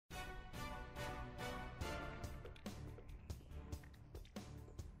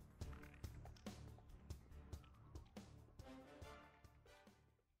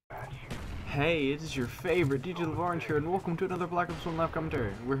Hey, it is your favorite DJ Orange here, and welcome to another Black Ops 1 live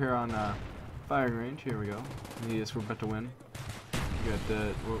commentary. We're here on firing range. Here we go. Yes, we're about to win. We got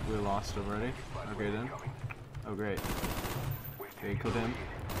the we lost already. Okay then. Oh great. Okay, killed him.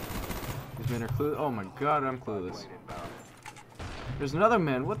 These men are clueless. Oh my god, I'm clueless. There's another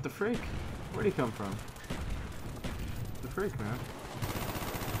man. What the freak? Where'd he come from? The freak, man.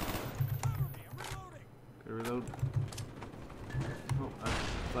 Okay, reload. Oh, I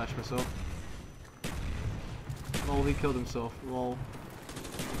flashed myself. Lol, he killed himself. Lol.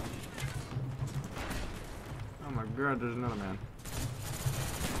 Oh my god, there's another man.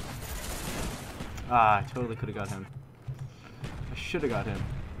 Ah, I totally could have got him. I should have got him,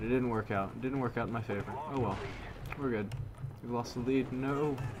 but it didn't work out. It didn't work out in my favor. Oh well. We're good. We lost the lead.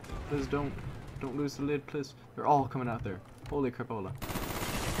 No. Please don't. Don't lose the lead, please. They're all coming out there. Holy crapola.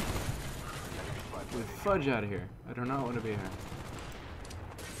 Fudge out of here. I do not want to be here.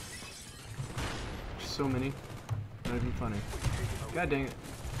 So many. Not even funny. God dang it.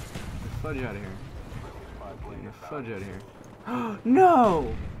 Fudge out of here. Fudge out of here.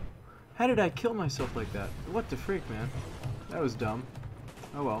 No! How did I kill myself like that? What the freak, man? That was dumb.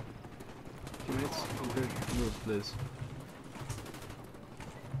 Oh well. Teammates, good move, please.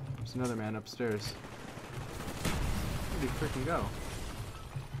 There's another man upstairs. Where'd he freaking go?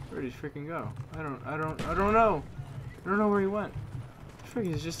 Where'd he freaking go? I don't know. I don't know where he went. Freak,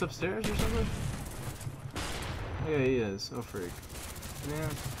 he's just upstairs or something? Yeah, he is. Oh, freak. Man,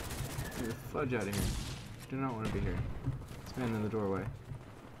 get your fudge out of here. Do not want to be here. This man in the doorway.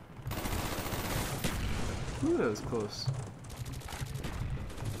 Ooh, that was close.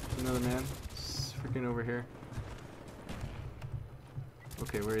 Another man. It's freaking over here.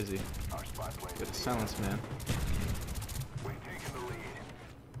 Okay, where is he? Get a silence, man.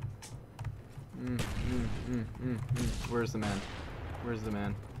 Where's the man? Where's the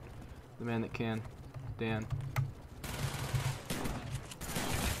man? The man that can. Dan.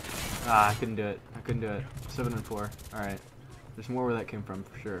 Ah, I couldn't do it. I couldn't do it. 7 and 4. Alright. There's more where that came from,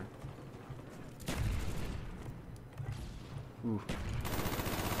 for sure. Ooh.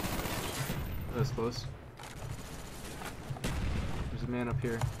 That was close. There's a man up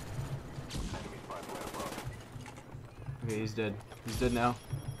here. Okay, he's dead. He's dead now.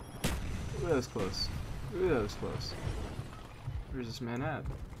 Ooh, that was close. Ooh, that was close. Where's this man at?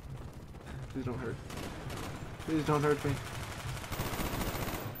 Please don't hurt. Please don't hurt me.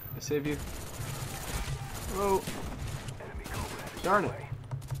 I save you. Oh! Darn it!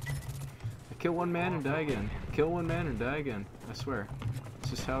 I kill one man and die again. Kill one man and die again. I swear.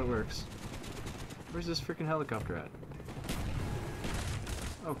 It's just how it works. Where's this freaking helicopter at?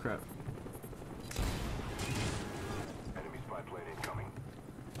 Oh crap.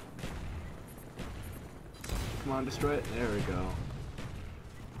 Come on, destroy it. There we go.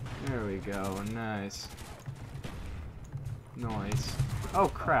 There we go. Nice. Nice. Oh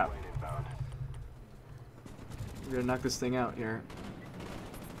crap. We're gonna knock this thing out here.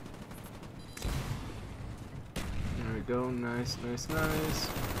 There we go. Nice, nice, nice.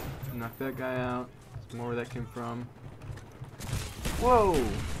 Knock that guy out. There's more where that came from. Whoa!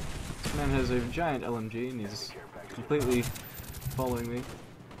 This man has a giant LMG and he's completely following me.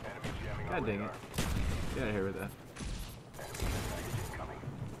 God dang it. Get out of here with that.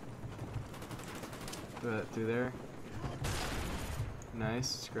 Throw that through there. Nice.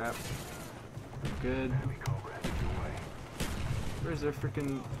 Scrap. Good. Where's their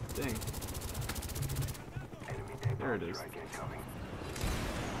freaking thing? There it is.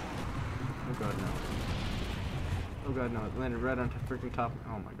 Oh god, no. Oh god, no. It landed right on freaking top.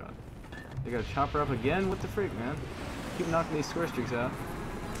 Oh my god. They got a chopper up again? What the freak, man? Keep knocking these score streaks out.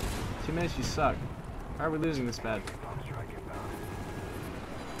 2 minutes, you suck. How are we losing this bad?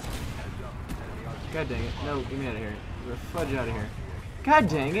 God dang it. No, get me out of here. Get the fudge out of here. God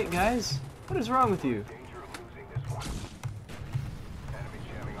dang it, guys. What is wrong with you?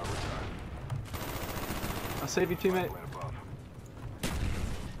 I'll save you, teammate.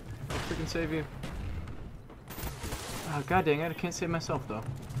 I'll freaking save you. Oh, god dang it. I can't save myself, though.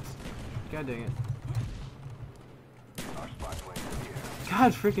 God dang it.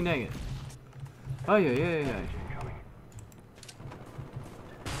 God freaking dang it. Oh, yeah.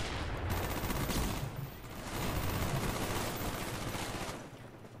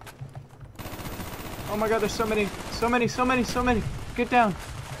 Oh my god, there's so many. Get down.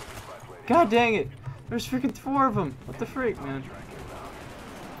 God dang it. There's freaking 4 of them. What the freak, man?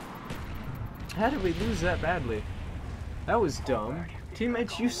 How did we lose that badly? That was dumb.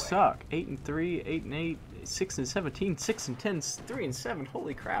 Teammates, you suck. 8 and 3, 8 and 8, 6 and 17, 6 and 10, 3 and 7.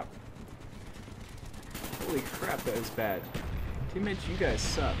 Holy crap. Holy crap, that was bad. Teammates, you guys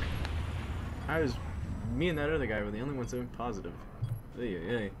suck. Me and that other guy were the only ones that went positive.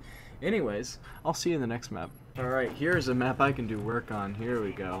 Anyways, I'll see you in the next map. Alright, here's a map I can do work on. Here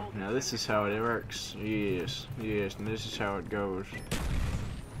we go. Now this is how it works. Yes, and this is how it goes.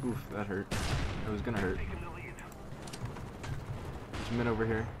 Oof, that hurt. That was gonna hurt. There's men over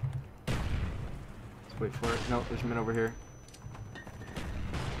here. Let's wait for it. No, there's men over here.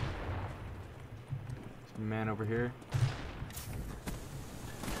 There's a man over here.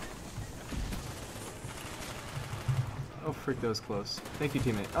 Oh freak, that was close. Thank you,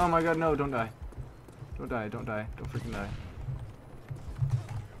 teammate. Oh my god, no, don't die. Don't die, don't die. Don't freaking die.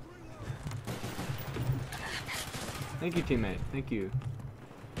 Thank you, teammate. Thank you.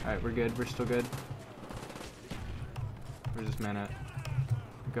 Alright, we're good. We're still good. Where's this man at?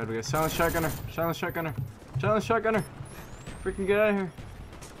 Good, we got silent shotgunner. Silent shotgunner. Silent shotgunner. Freaking get out of here.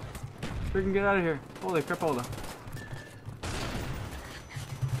 Freaking get out of here. Holy crap, hold on.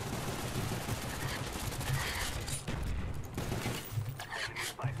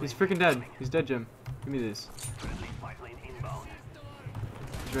 He's freaking dead. He's dead, Jim. Give me these.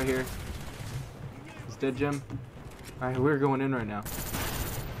 He's right here. He's dead, Jim. Alright, we're going in right now.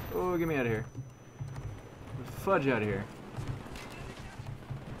 Oh, get me out of here. Fudge out of here.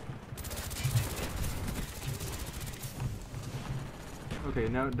 Okay,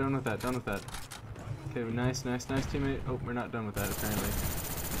 now done with that. Done with that. Okay, nice, nice, nice, teammate. Oh, we're not done with that, apparently.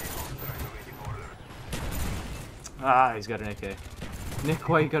 Ah, he's got an AK. Nick,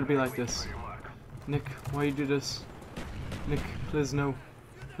 why you gotta be like this? Nick, why you do this? Nick, please no.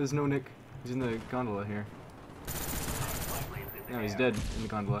 Please no, Nick. He's in the gondola here. No, he's dead in the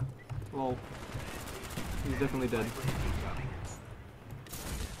gondola. Lol. He's definitely dead.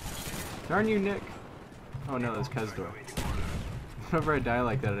 Darn you, Nick! Oh no, that's Kazdor. Whenever I die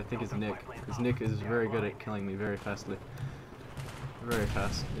like that, I think it's Nick. Because Nick is very good at killing me very fastly. Very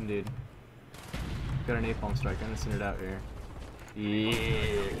fast, indeed. Got an napalm strike, I'm gonna send it out here.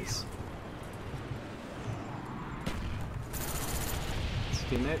 Yes!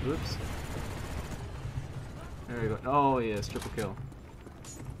 Teammate, whoops. There we go. Oh yes, triple kill.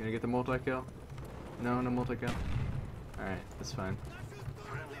 Gonna get the multi-kill? No, no multi-kill? Alright, that's fine.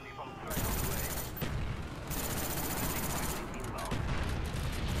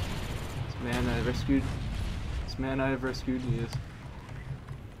 This man I rescued. This man I have rescued, yes.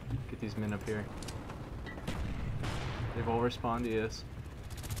 Get these men up here. They've all respawned, yes.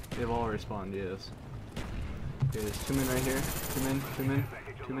 They've all respawned, yes. Okay, there's 2 men right here. 2 men, 2 men,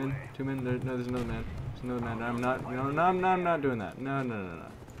 2 men, 2 men. No, there's another man. There's another man. I'm not, I'm not doing that. No.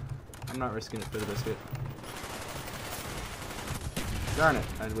 I'm not risking it for the biscuit. Darn it.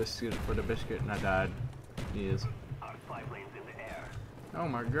 I risked it for the biscuit and I died. He is. Oh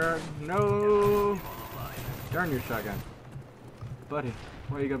my god. No! Darn your shotgun. Buddy,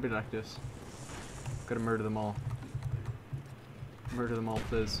 why you gotta be like this? Gotta murder them all. Murder them all,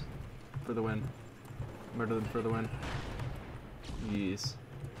 please. For the win. Murder them for the win. Yes.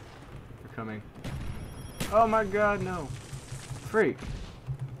 They're coming. Oh my god, no. Freak.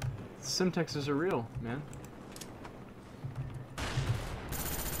 Simtexes are real, man.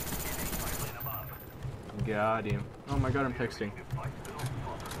 Got him. Oh my god, I'm texting.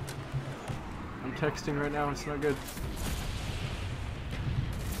 I'm texting right now, it's not good.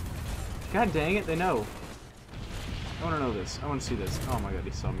 God dang it, they know. I want to know this. I want to see this. Oh my god, he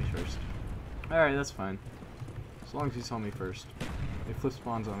saw me first. Alright, that's fine. As long as he saw me first. They flip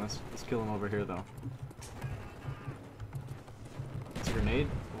spawns on us. Let's kill him over here, though. It's a grenade?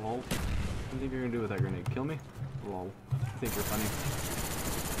 Lol. What do you think you're gonna do with that grenade? Kill me? Lol. I think you're funny.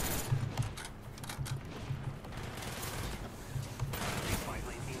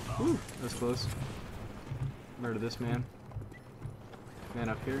 Whew, that was close. Murder this man. Man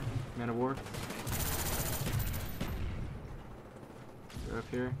up here. Man of war. They're up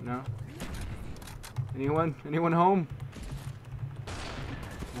here? No? Anyone? Anyone home?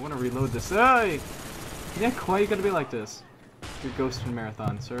 I want to reload this. Hey! Nick, why you gotta be like this? You're ghosting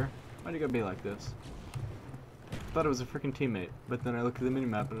marathon, sir. Why do you gotta be like this? I thought it was a freaking teammate, but then I looked at the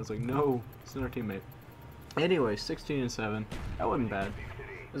minimap and I was like, no, it's not our teammate. Anyway, 16 and 7. That wasn't bad.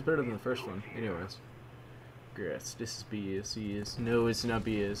 It was better than the first one. Anyways. Yes, this is BS. Yes. No, it's not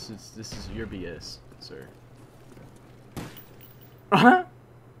BS. This is your BS, sir.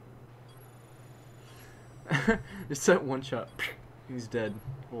 Just that one shot. He's dead.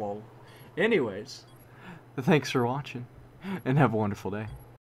 Lol. Anyways, thanks for watching, and have a wonderful day.